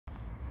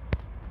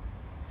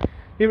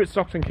Here at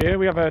Stockton Kia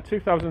we have a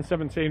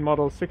 2017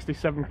 model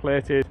 67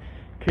 plated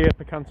Kia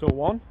Picanto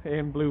 1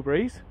 in Blue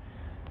Breeze.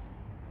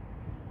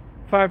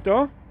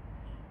 5-door.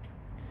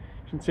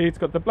 You can see it's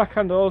got the black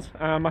handles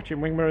and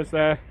matching wing mirrors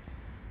there,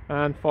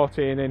 and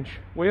 14-inch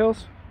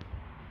wheels.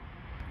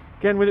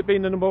 Again, with it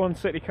being the #1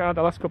 city car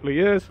the last couple of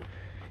years,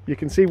 you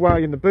can see why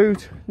in the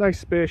boot. Nice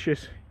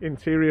spacious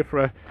interior for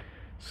a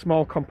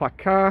small compact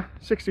car.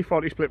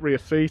 60/40 split rear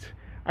seat.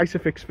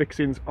 Isofix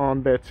fixings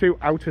on the two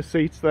outer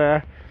seats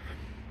there.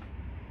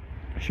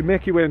 As you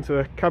make your way into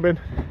the cabin,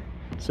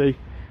 see,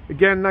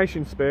 again nice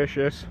and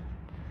spacious.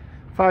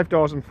 5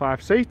 doors and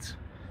 5 seats.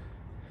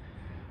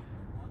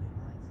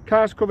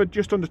 Car's covered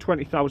just under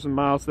 20,000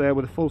 miles there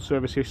with a full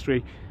service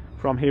history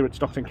from here at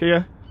Stockton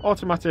Kia.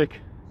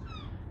 Automatic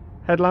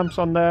headlamps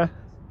on there.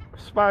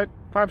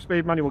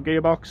 5-speed manual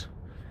gearbox.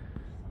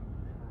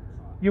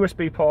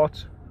 USB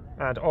ports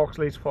and aux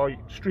leads for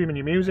streaming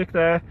your music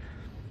there.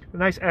 A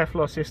nice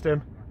airflow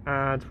system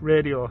and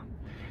radio.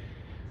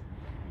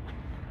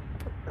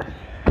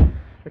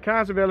 The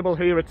car's available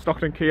here at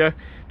Stockton Kia. It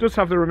does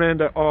have the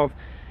remainder of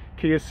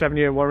Kia's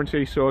 7-year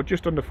warranty, so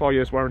just under 4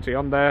 years warranty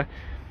on there.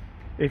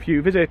 If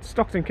you visit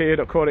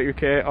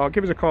stocktonkia.co.uk or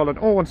give us a call on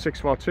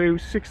 01642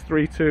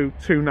 632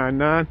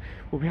 299,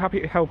 we'll be happy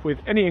to help with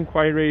any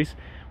inquiries.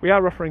 We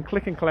are offering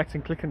click and collect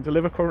and click and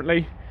deliver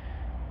currently.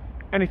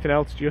 Anything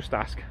else, just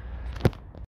ask.